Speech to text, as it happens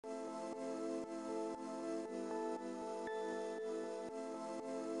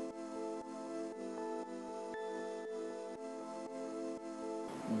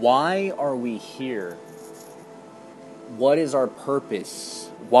Why are we here? What is our purpose?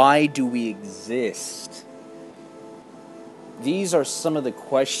 Why do we exist? These are some of the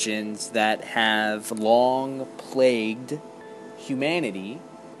questions that have long plagued humanity,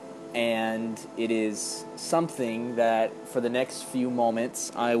 and it is something that for the next few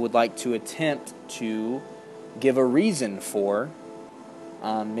moments I would like to attempt to give a reason for,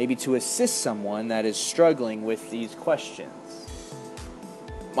 maybe to assist someone that is struggling with these questions.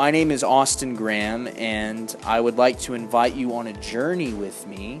 My name is Austin Graham, and I would like to invite you on a journey with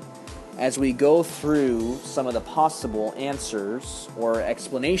me as we go through some of the possible answers or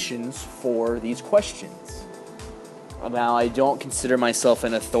explanations for these questions. Now, I don't consider myself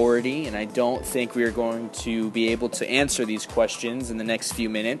an authority, and I don't think we are going to be able to answer these questions in the next few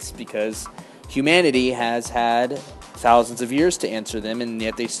minutes because humanity has had thousands of years to answer them, and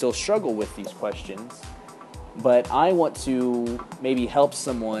yet they still struggle with these questions. But I want to maybe help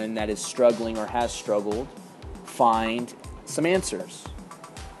someone that is struggling or has struggled find some answers.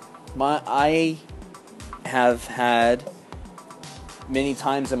 I have had many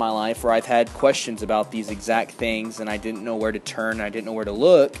times in my life where I've had questions about these exact things and I didn't know where to turn, I didn't know where to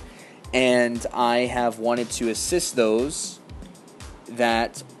look, and I have wanted to assist those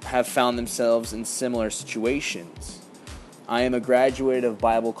that have found themselves in similar situations. I am a graduate of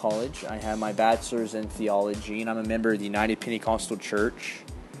Bible college. I have my bachelor's in theology, and I'm a member of the United Pentecostal Church.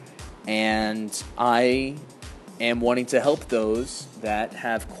 And I am wanting to help those that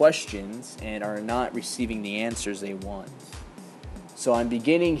have questions and are not receiving the answers they want. So I'm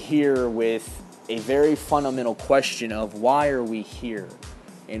beginning here with a very fundamental question of why are we here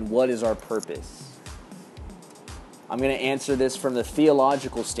and what is our purpose? I'm going to answer this from the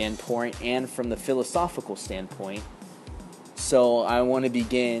theological standpoint and from the philosophical standpoint. So I want to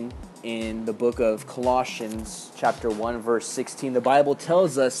begin in the book of Colossians, chapter 1, verse 16. The Bible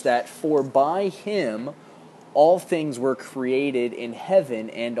tells us that for by him all things were created in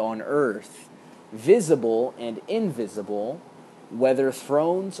heaven and on earth, visible and invisible, whether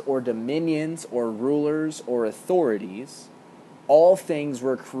thrones or dominions or rulers or authorities, all things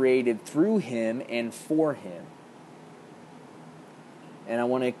were created through him and for him. And I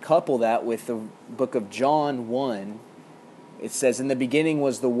want to couple that with the book of John 1. It says, in the beginning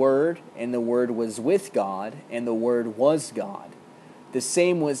was the Word, and the Word was with God, and the Word was God. The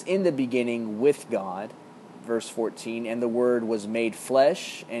same was in the beginning with God. Verse 14, and the Word was made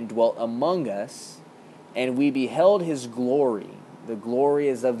flesh and dwelt among us, and we beheld his glory. The glory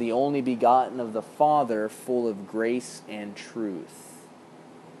is of the only begotten of the Father, full of grace and truth.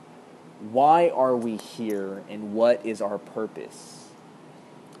 Why are we here, and what is our purpose?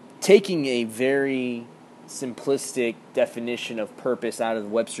 Taking a very simplistic definition of purpose out of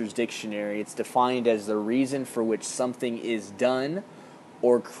Webster's dictionary, it's defined as the reason for which something is done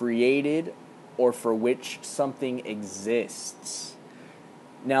or created or for which something exists.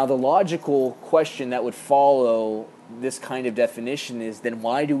 Now, the logical question that would follow this kind of definition is, then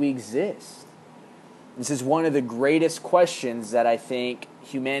why do we exist? This is one of the greatest questions that I think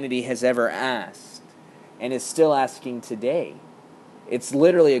humanity has ever asked and is still asking today. It's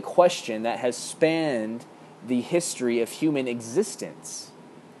literally a question that has spanned the history of human existence.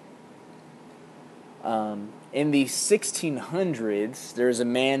 In the 1600s, there's a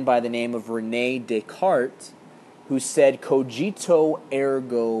man by the name of René Descartes who said, cogito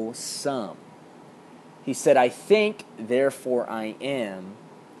ergo sum. He said, I think, therefore I am,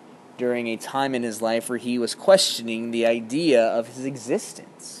 during a time in his life where he was questioning the idea of his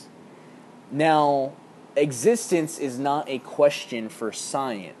existence. Now, existence is not a question for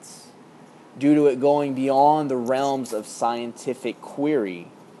science, due to it going beyond the realms of scientific query.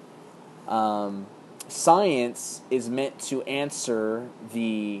 Science is meant to answer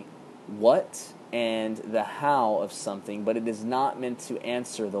the what and the how of something, but it is not meant to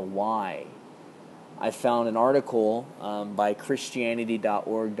answer the why. I found an article by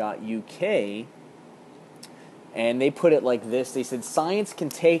Christianity.org.uk, and they put it like this. They said, science can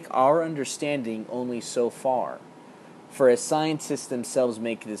take our understanding only so far. For as scientists themselves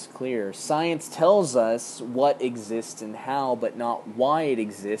make this clear, science tells us what exists and how, but not why it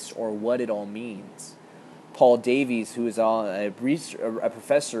exists or what it all means. Paul Davies, who is a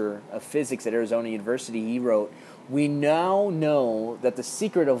professor of physics at Arizona University, he wrote, we now know that the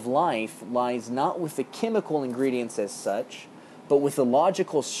secret of life lies not with the chemical ingredients as such, but with the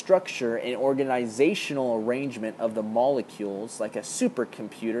logical structure and organizational arrangement of the molecules, like a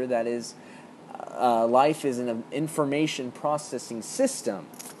supercomputer that is life is an information processing system.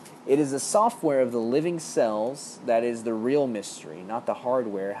 It is the software of the living cells that is the real mystery, not the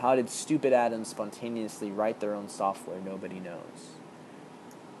hardware. How did stupid atoms spontaneously write their own software? Nobody knows.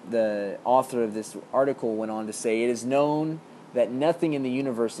 the author of this article went on to say, it is known that nothing in the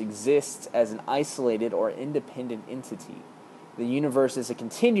universe exists as an isolated or independent entity. The universe is a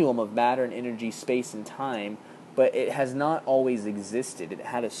continuum of matter and energy, space and time, but it has not always existed. It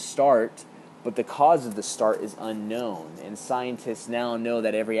had a start, but the cause of the start is unknown. And scientists now know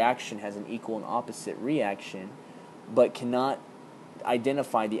that every action has an equal and opposite reaction, but cannot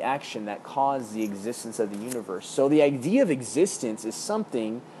identify the action that caused the existence of the universe. So the idea of existence is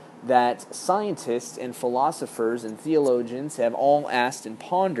something that scientists and philosophers and theologians have all asked and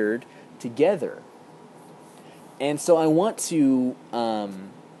pondered together. And so I want to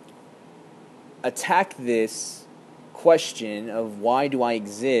attack this question of why do I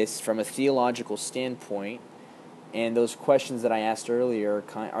exist from a theological standpoint. And those questions that I asked earlier,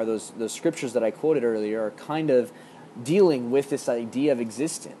 are those scriptures that I quoted earlier, are kind of dealing with this idea of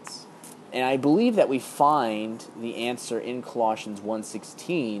existence. And I believe that we find the answer in Colossians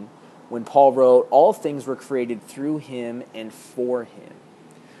 1:16 when Paul wrote, all things were created through him and for him.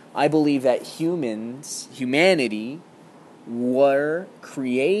 I believe that humanity, were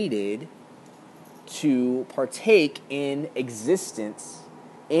created to partake in existence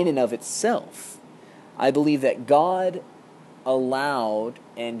in and of itself. I believe that God allowed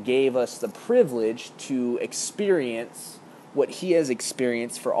and gave us the privilege to experience what he has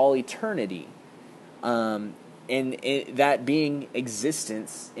experienced for all eternity, and that being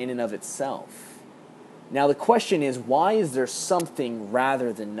existence in and of itself. Now the question is, why is there something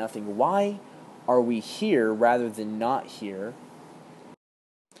rather than nothing? Why are we here rather than not here?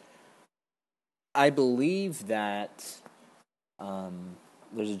 I believe that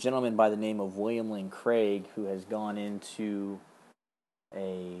there's a gentleman by the name of William Lane Craig who has gone into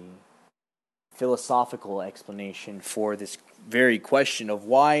a philosophical explanation for this very question of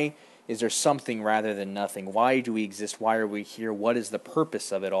why is there something rather than nothing? Why do we exist? Why are we here? What is the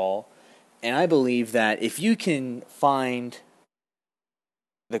purpose of it all? And I believe that if you can find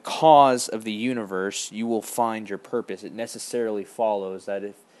the cause of the universe, you will find your purpose. It necessarily follows that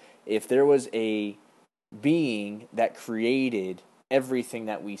if there was a being that created everything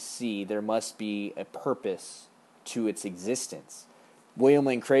that we see, there must be a purpose to its existence. William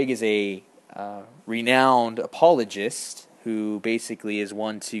Lane Craig is a renowned apologist who basically is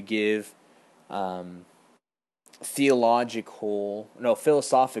one to give philosophical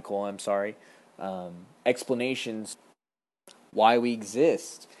explanations why we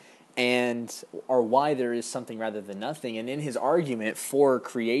exist and or why there is something rather than nothing. And in his argument for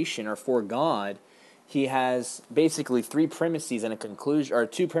creation or for God, he has basically three premises and a conclusion, or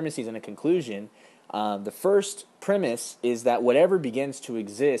two premises and a conclusion. The first premise is that whatever begins to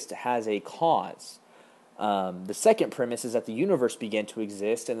exist has a cause. The second premise is that the universe began to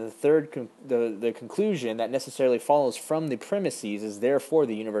exist, and the third, the conclusion that necessarily follows from the premises is therefore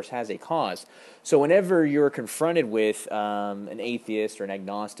the universe has a cause. So whenever you're confronted with an atheist or an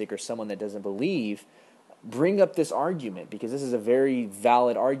agnostic or someone that doesn't believe, bring up this argument, because this is a very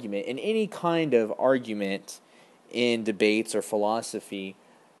valid argument. In any kind of argument in debates or philosophy,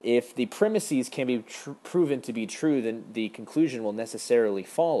 if the premises can be proven to be true, then the conclusion will necessarily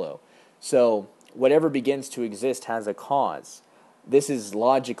follow. So whatever begins to exist has a cause. This is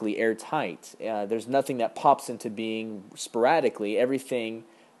logically airtight. There's nothing that pops into being sporadically. Everything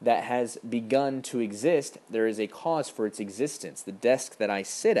that has begun to exist, there is a cause for its existence. The desk that I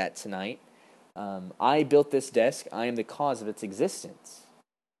sit at tonight, I built this desk. I am the cause of its existence.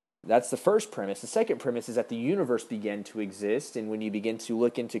 That's the first premise. The second premise is that the universe began to exist, and when you begin to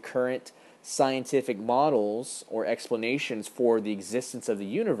look into current scientific models or explanations for the existence of the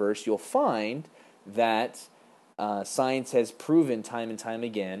universe, you'll find that science has proven time and time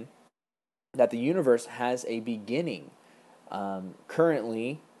again that the universe has a beginning.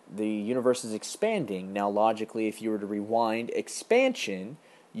 Currently, the universe is expanding. Now, logically, if you were to rewind expansion,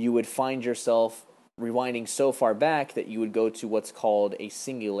 you would find yourself rewinding so far back that you would go to what's called a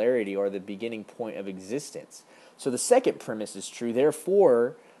singularity, or the beginning point of existence. So the second premise is true.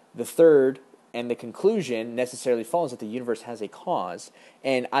 Therefore, the third and the conclusion necessarily follows that the universe has a cause.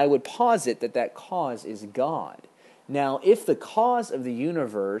 And I would posit that that cause is God. Now, if the cause of the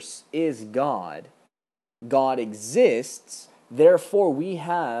universe is God, God exists, therefore we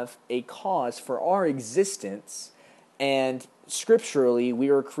have a cause for our existence, and scripturally we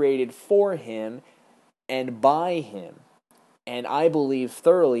were created for him and by him. And I believe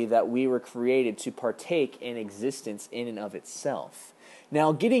thoroughly that we were created to partake in existence in and of itself.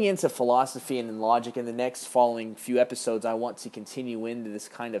 Now, getting into philosophy and logic in the next following few episodes, I want to continue into this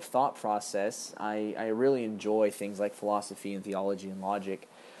kind of thought process. I really enjoy things like philosophy and theology and logic.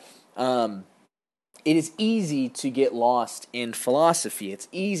 it is easy to get lost in philosophy. It's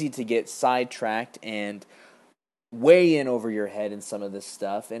easy to get sidetracked and way in over your head in some of this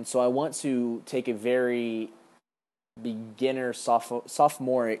stuff. And so I want to take a very beginner,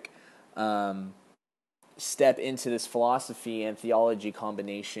 sophomoric step into this philosophy and theology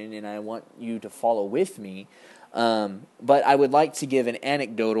combination, and I want you to follow with me. But I would like to give an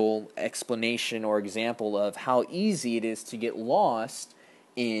anecdotal explanation or example of how easy it is to get lost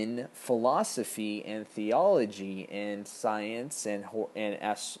in philosophy and theology and science and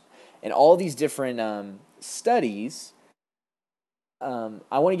all these different studies.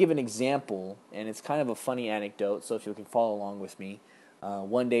 I want to give an example, and it's kind of a funny anecdote, so if you can follow along with me.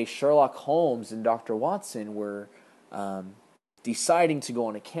 One day, Sherlock Holmes and Dr. Watson were deciding to go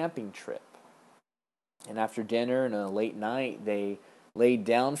on a camping trip. And after dinner and a late night, they laid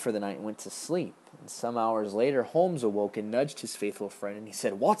down for the night and went to sleep. And some hours later, Holmes awoke and nudged his faithful friend, and he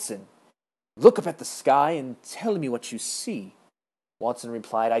said, "Watson, look up at the sky and tell me what you see." Watson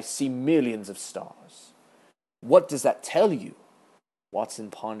replied, "I see millions of stars." "What does that tell you?"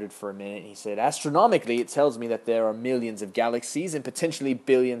 Watson pondered for a minute, and he said, "Astronomically, it tells me that there are millions of galaxies and potentially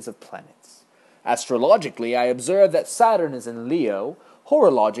billions of planets. Astrologically, I observe that Saturn is in Leo.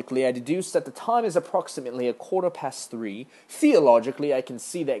 Horologically, I deduce that the time is approximately 3:15. Theologically, I can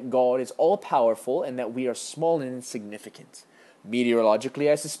see that God is all-powerful and that we are small and insignificant. Meteorologically,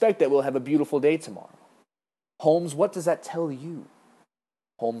 I suspect that we'll have a beautiful day tomorrow. Holmes, what does that tell you?"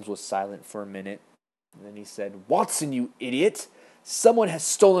 Holmes was silent for a minute, and then he said, "Watson, you idiot! Someone has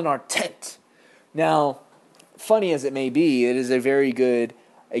stolen our tent." Now, funny as it may be, it is a very good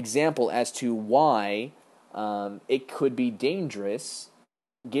example as to why it could be dangerous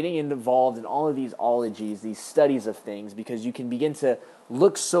getting involved in all of these ologies, these studies of things, because you can begin to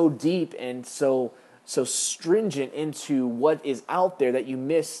look so deep and so stringent into what is out there that you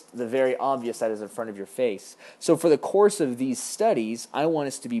miss the very obvious that is in front of your face. So for the course of these studies, I want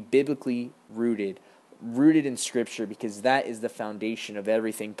us to be biblically rooted in Scripture, because that is the foundation of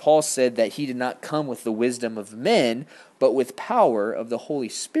everything. Paul said that he did not come with the wisdom of men, but with power of the Holy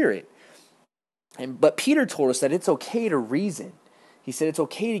Spirit. But Peter told us that it's okay to reason. He said it's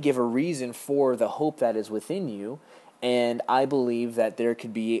okay to give a reason for the hope that is within you, and I believe that there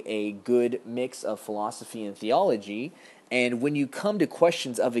could be a good mix of philosophy and theology, and when you come to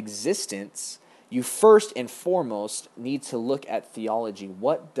questions of existence, you first and foremost need to look at theology.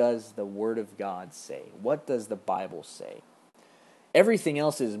 What does the Word of God say? What does the Bible say? Everything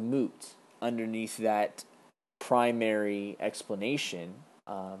else is moot underneath that primary explanation,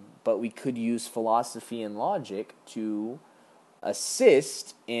 but we could use philosophy and logic to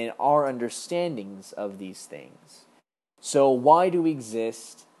assist in our understandings of these things. So why do we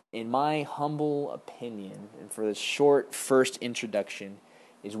exist? In my humble opinion, and for this short first introduction,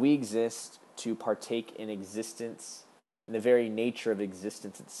 is we exist to partake in existence, in the very nature of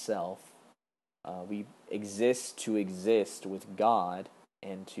existence itself. We exist to exist with God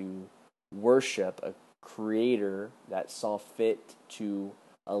and to worship a creator that saw fit to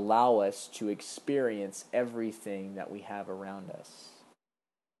allow us to experience everything that we have around us.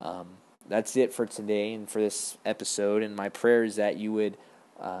 That's it for today and for this episode, and my prayer is that you would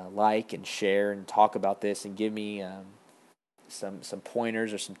like and share and talk about this and give me some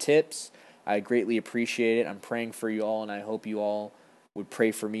pointers or some tips. I greatly appreciate it. I'm praying for you all, and I hope you all would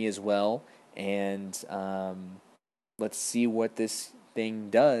pray for me as well. And let's see what this thing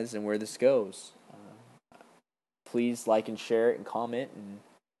does and where this goes. Please like and share it and comment and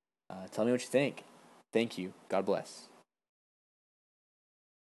tell me what you think. Thank you. God bless.